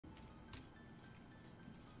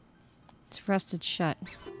It's rusted shut.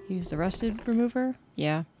 Use the rusted remover?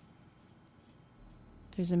 Yeah.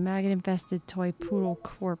 There's a maggot-infested toy poodle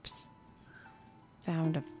corpse.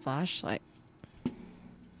 Found a flashlight.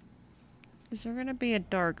 Is there gonna be a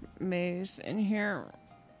dark maze in here?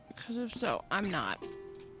 Because if so, I'm not.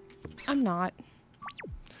 I'm not.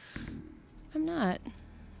 I'm not.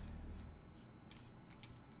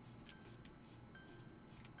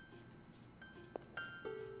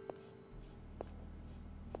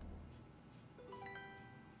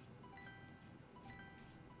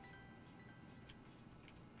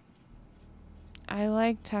 I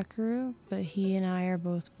like Takaru, but he and I are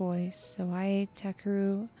both boys, so I ate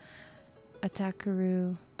Takaru, a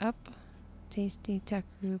Takaru up, tasty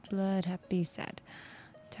Takaru, blood, happy, sad.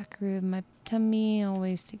 Takaru, my tummy,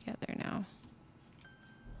 always together now.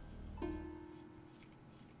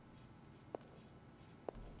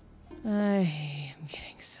 I am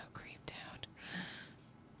getting so creeped out.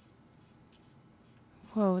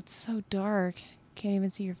 Whoa, it's so dark. Can't even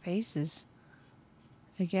see your faces.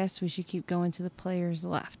 I guess we should keep going to the players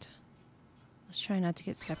left. Let's try not to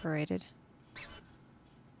get separated.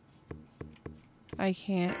 I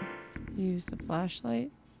can't use the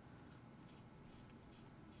flashlight.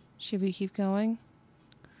 Should we keep going?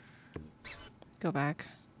 Go back.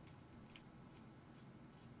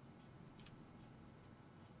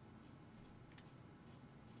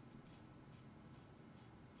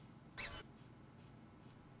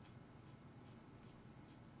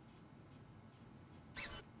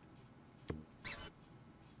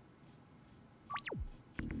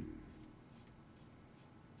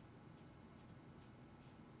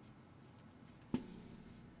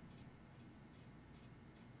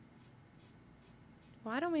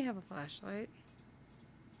 Why don't we have a flashlight?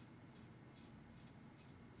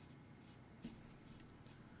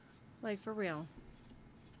 Like, for real.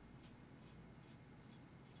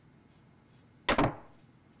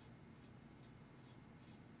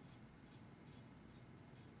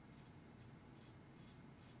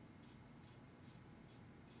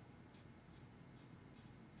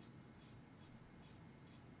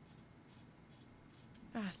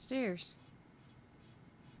 Ah, stairs.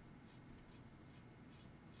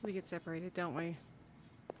 We get separated, don't we?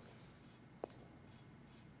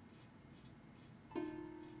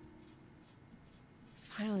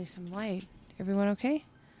 Finally, some light. Everyone okay?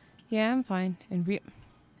 Yeah, I'm fine. And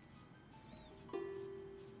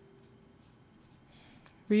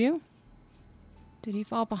Ryou? Did he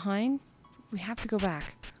fall behind? We have to go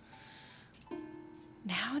back.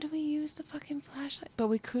 Now do we use the fucking flashlight? But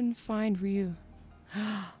we couldn't find Ryou.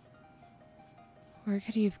 Where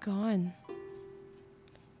could he have gone?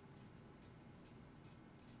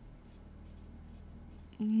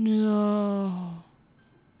 No.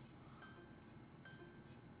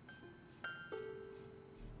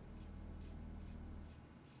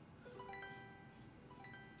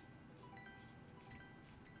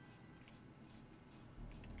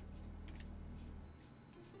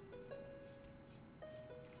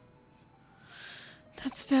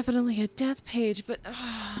 That's definitely a death page, but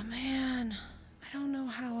oh man, I don't know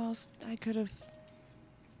how else I could have.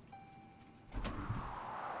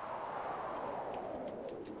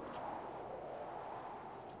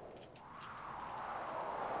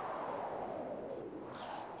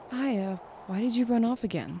 Aya, why did you run off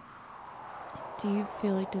again? Do you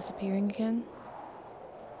feel like disappearing again?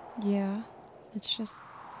 Yeah, it's just,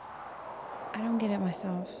 I don't get it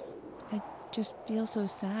myself. I just feel so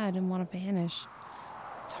sad and want to vanish.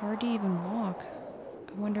 It's hard to even walk.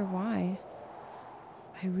 I wonder why.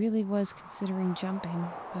 I really was considering jumping,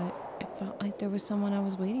 but it felt like there was someone I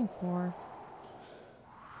was waiting for.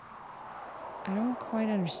 I don't quite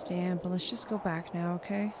understand, but let's just go back now,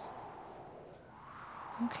 okay?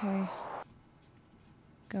 Okay.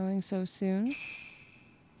 Going so soon?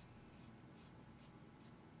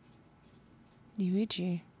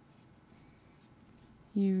 Yuichi.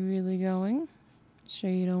 You really going?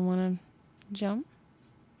 Sure you don't want to jump?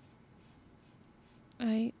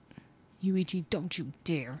 Yuichi, don't you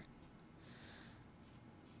dare.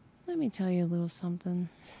 Let me tell you a little something.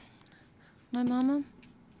 My mama,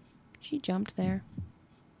 she jumped there.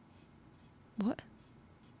 What?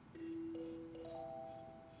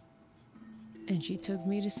 And she took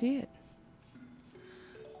me to see it.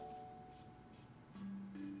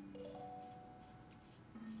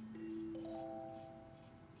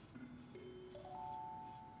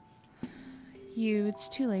 It's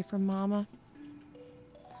too late for Mama.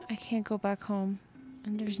 I can't go back home,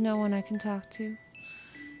 and there's no one I can talk to.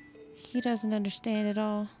 He doesn't understand at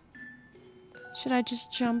all. Should I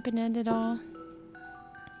just jump and end it all?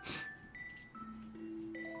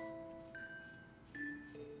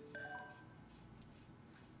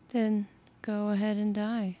 Then go ahead and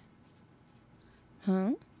die.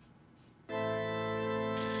 Huh?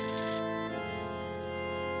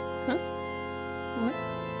 Huh? What?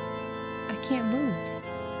 I can't move.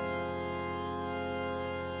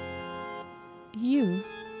 You?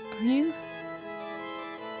 Are you?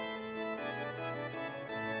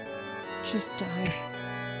 Just die.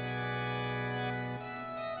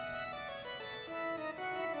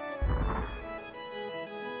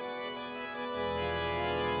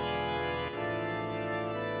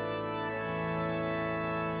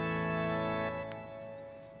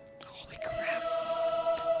 Holy crap.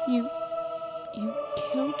 You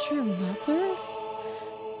killed your mother?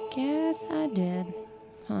 Guess I did.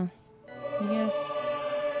 Huh. Yes.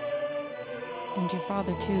 And your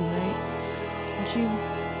father too, right? Didn't you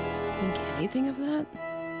think anything of that?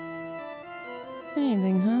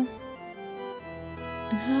 Anything, huh?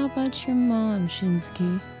 And how about your mom,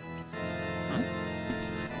 Shinsuke? Huh?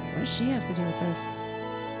 What does she have to do with this?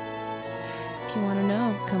 If you want to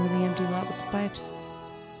know, come to the empty lot with the pipes.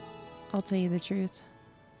 I'll tell you the truth.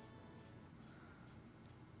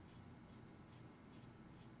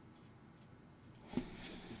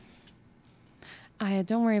 Aya,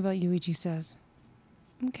 don't worry about Yuichi says.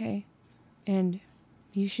 Okay. And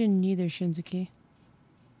you shouldn't either, Shinsuke.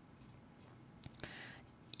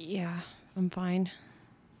 Yeah, I'm fine.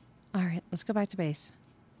 Alright, let's go back to base.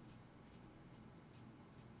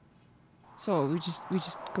 So we just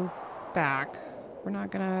go back. We're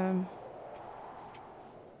not gonna...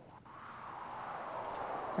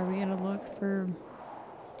 Are we gonna look for...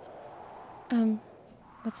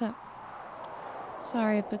 what's up?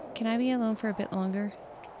 Sorry, but can I be alone for a bit longer?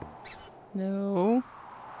 No.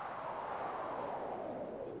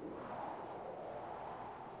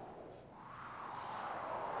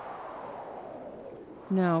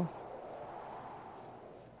 No.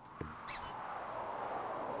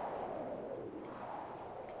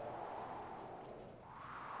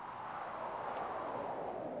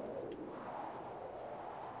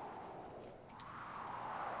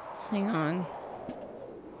 Hang on.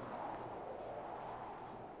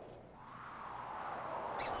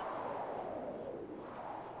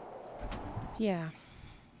 Yeah.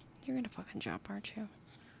 You're gonna fucking jump, aren't you?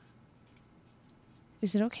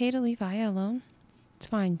 Is it okay to leave Aya alone? It's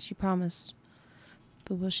fine, she promised.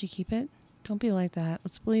 But will she keep it? Don't be like that.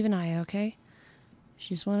 Let's believe in Aya, okay? She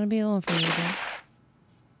just wanted to be alone for a little bit.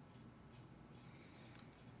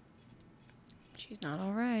 She's not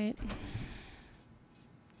alright.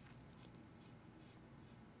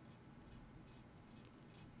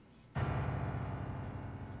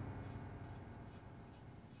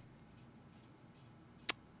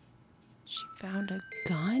 She found a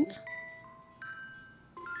gun?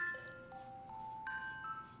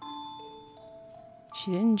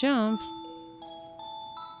 She didn't jump.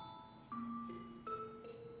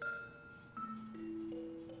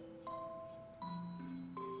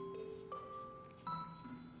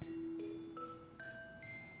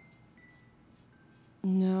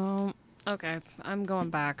 No. Okay, I'm going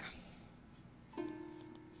back.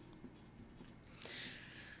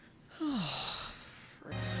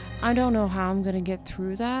 I don't know how I'm gonna get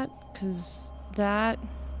through that, because that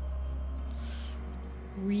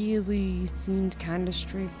really seemed kind of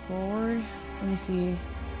straightforward. Let me see.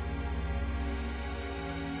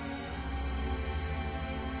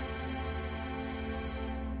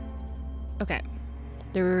 Okay.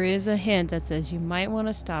 There is a hint that says you might want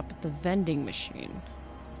to stop at the vending machine.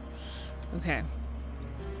 Okay.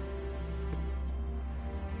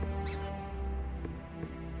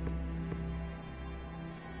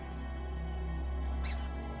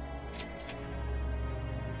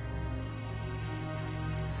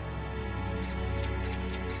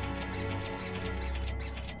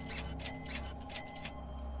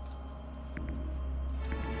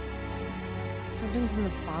 Something's in the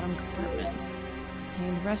bottom compartment.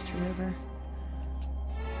 Contained rust remover.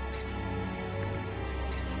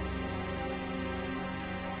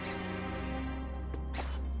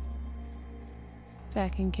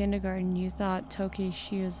 Back in kindergarten, you thought Toki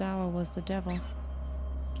Shiozawa was the devil.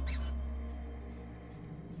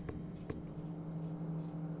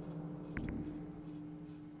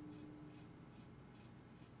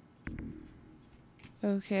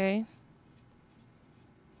 Okay.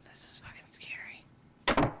 This is fucking scary.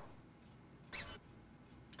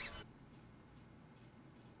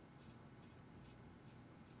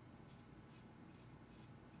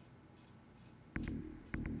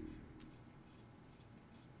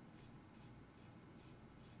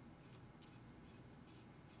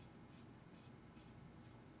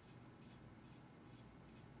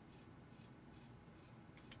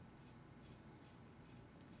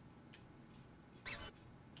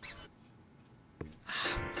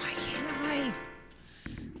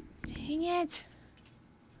 it!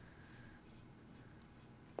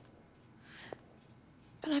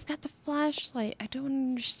 But I've got the flashlight. I don't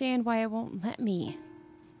understand why it won't let me.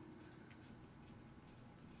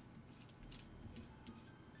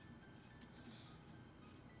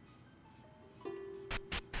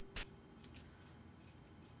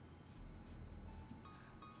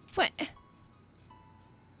 What?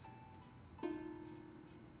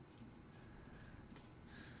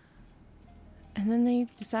 And then they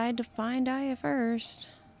decide to find Aya first.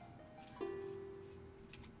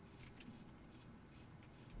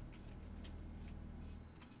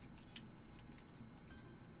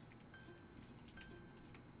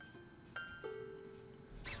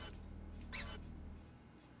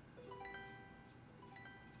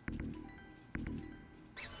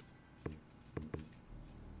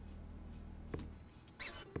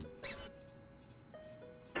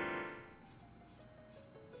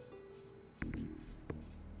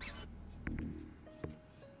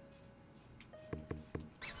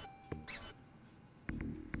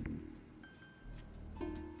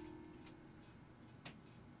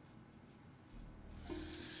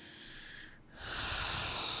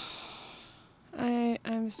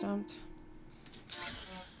 I'm stumped.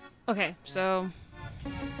 Okay, so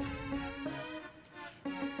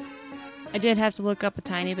I did have to look up a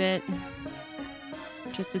tiny bit,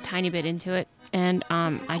 just a tiny bit into it, and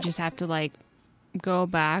I just have to like go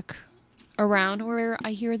back around where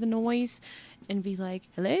I hear the noise and be like,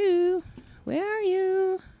 "Hello, where are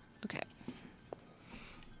you?" Okay.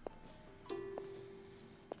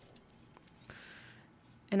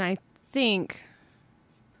 And I think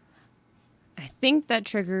that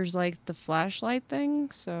triggers like the flashlight thing,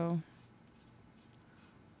 so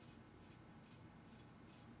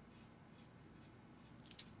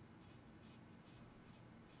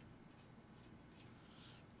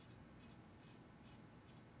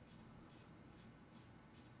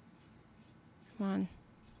come on.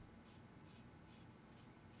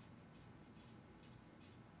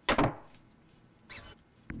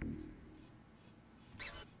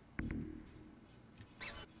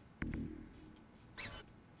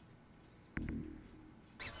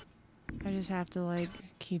 I just have to like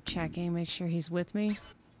keep checking, make sure he's with me.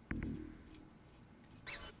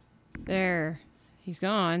 There. He's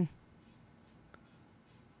gone.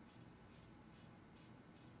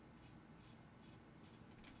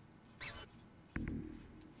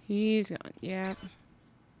 He's gone. Yep.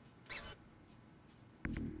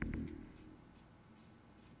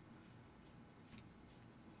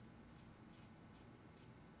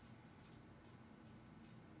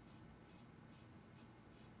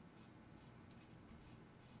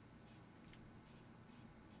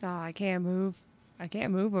 Oh, I can't move. I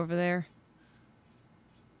can't move over there.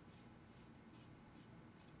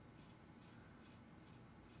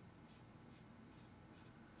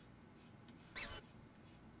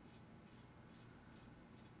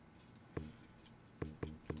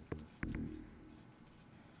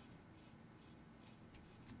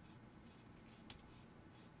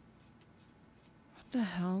 What the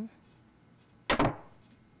hell?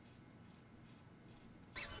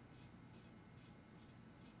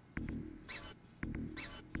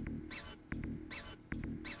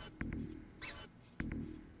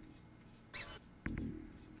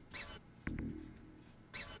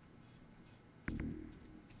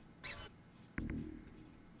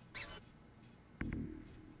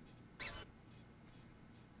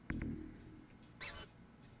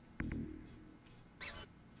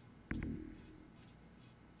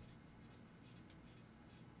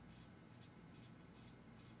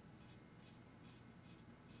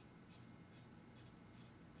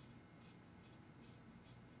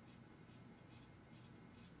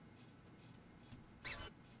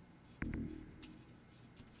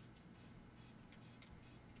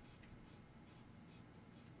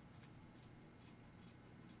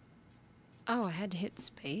 Oh, I had to hit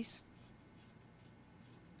space?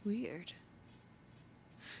 Weird.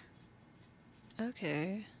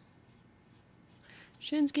 Okay.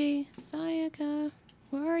 Shinsuke, Sayaka,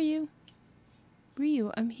 where are you?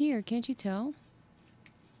 Ryou, I'm here, can't you tell?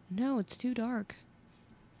 No, it's too dark.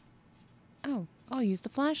 Oh, I'll use the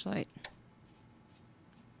flashlight.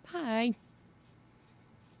 Hi.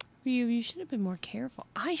 Ryou, you should have been more careful.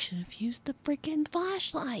 I should have used the freaking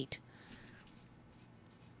flashlight.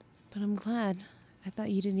 But I'm glad. I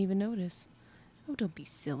thought you didn't even notice. Oh, don't be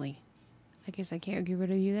silly. I guess I can't get rid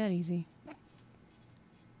of you that easy.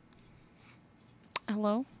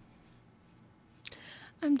 Hello?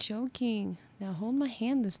 I'm joking. Now hold my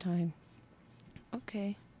hand this time.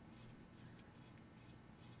 Okay.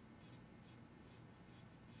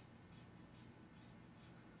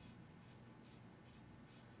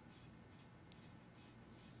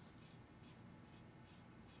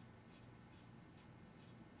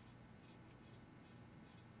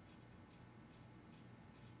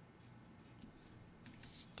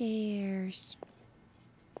 stairs.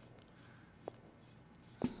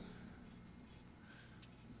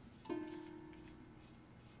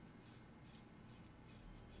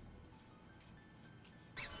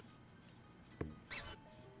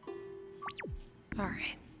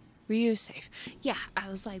 Alright. Ryu's safe. Yeah, I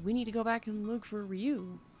was like, we need to go back and look for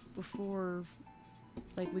Ryu before,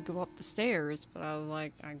 like, we go up the stairs. But I was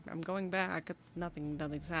like, I'm going back.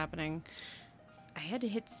 Nothing's happening. I had to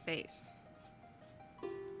hit space.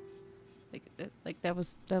 Like that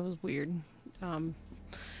was weird.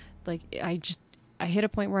 Like I hit a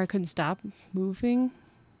point where I couldn't stop moving,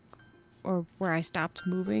 or where I stopped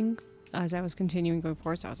moving as I was continuing going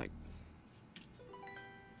forward. So I was like,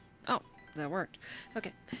 oh, that worked.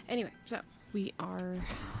 Okay. Anyway, so we are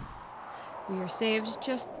saved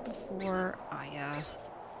just before I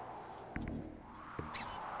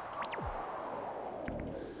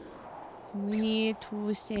we need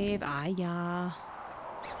to save Aya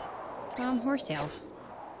from herself.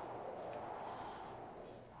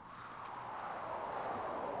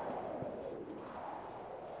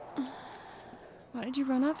 Why did you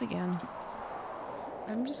run off again?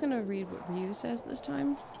 I'm just gonna read what Ryu says this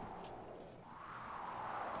time.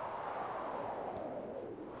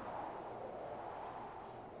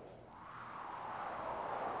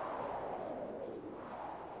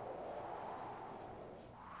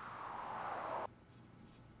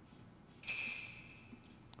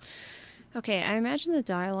 Okay, I imagine the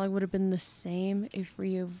dialogue would have been the same if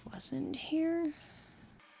Ryu wasn't here.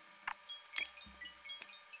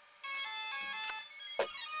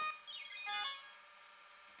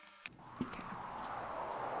 Okay.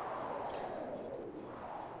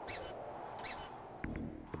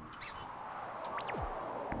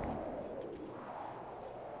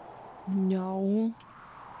 No.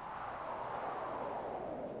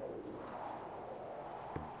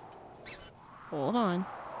 Hold on.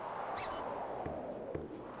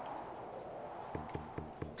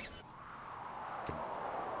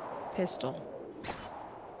 Pistol.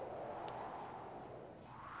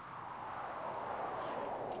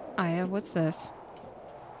 Aya, what's this?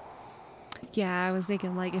 Yeah, I was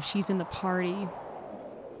thinking, like, if she's in the party,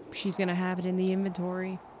 she's gonna have it in the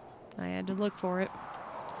inventory. I had to look for it.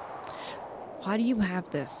 Why do you have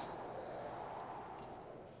this?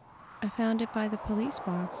 I found it by the police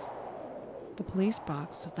box. The police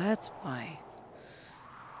box, so that's why.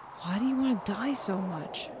 Why do you want to die so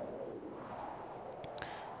much?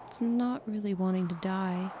 It's not really wanting to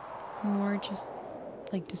die, more just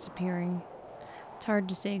like disappearing. It's hard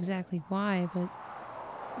to say exactly why, but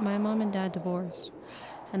my mom and dad divorced,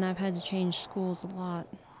 and I've had to change schools a lot.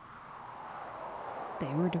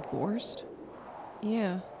 They were divorced?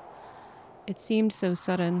 Yeah. It seemed so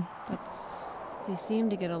sudden. They seemed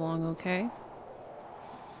to get along okay.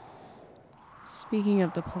 Speaking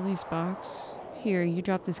of the police box, here, you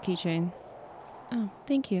dropped this keychain. Oh,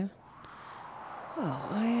 thank you. Oh,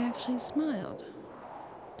 I actually smiled.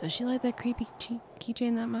 Does she like that creepy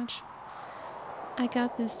keychain that much? I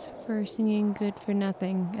got this for singing Good for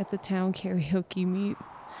Nothing at the town karaoke meet.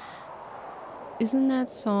 Isn't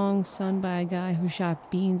that song sung by a guy who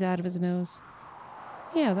shot beans out of his nose?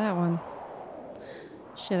 Yeah, that one.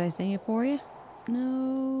 Should I sing it for you?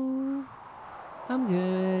 No. I'm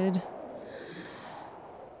good.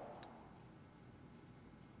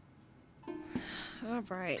 All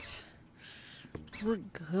right. We're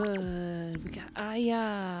good. We got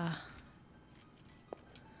Aya.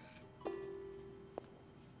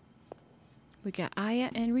 We got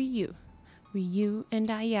Aya and Ryu. Ryu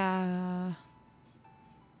and Aya.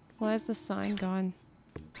 Why is the sign gone?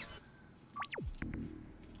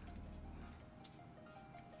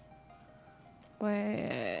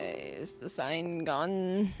 Why is the sign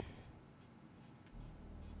gone?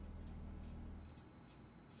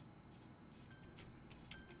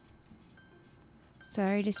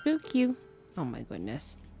 Sorry to spook you. Oh my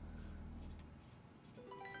goodness.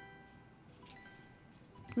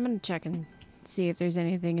 I'm gonna check and see if there's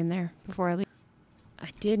anything in there before I leave.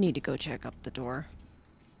 I did need to go check up the door.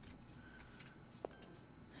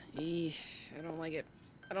 Eesh, I don't like it.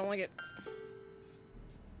 I don't like it.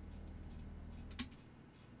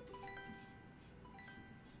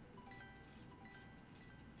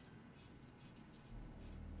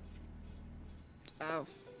 Oh.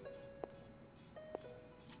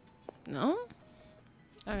 No?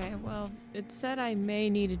 Okay, well, it said I may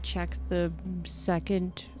need to check the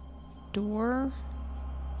second door,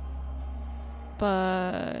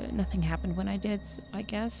 but nothing happened when I did, so I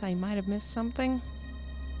guess I might have missed something.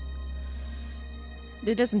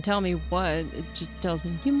 It doesn't tell me what, it just tells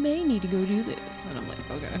me, you may need to go do this, and I'm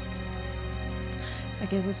like, okay. I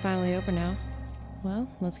guess it's finally open now. Well,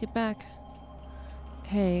 let's get back.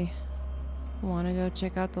 Hey, wanna go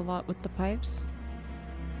check out the lot with the pipes?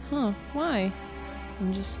 Huh, why?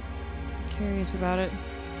 I'm just curious about it.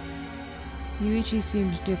 Yuichi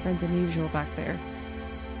seems different than usual back there.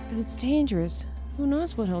 But it's dangerous. Who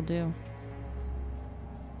knows what he'll do?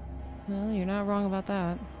 Well, you're not wrong about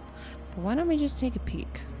that. But why don't we just take a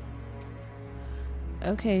peek?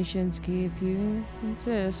 Okay, Shinsuke, if you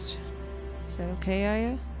insist. Is that okay,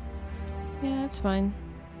 Aya? Yeah, it's fine.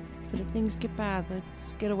 But if things get bad,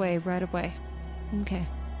 let's get away right away. Okay.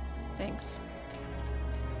 Thanks.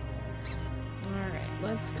 Alright,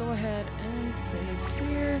 let's go ahead and save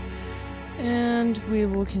here. And we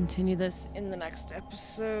will continue this in the next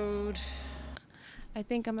episode. I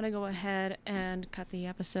think I'm going to go ahead and cut the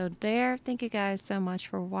episode there. Thank you guys so much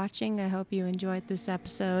for watching. I hope you enjoyed this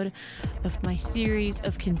episode of my series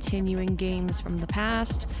of continuing games from the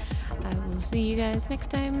past. I will see you guys next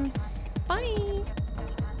time. Bye!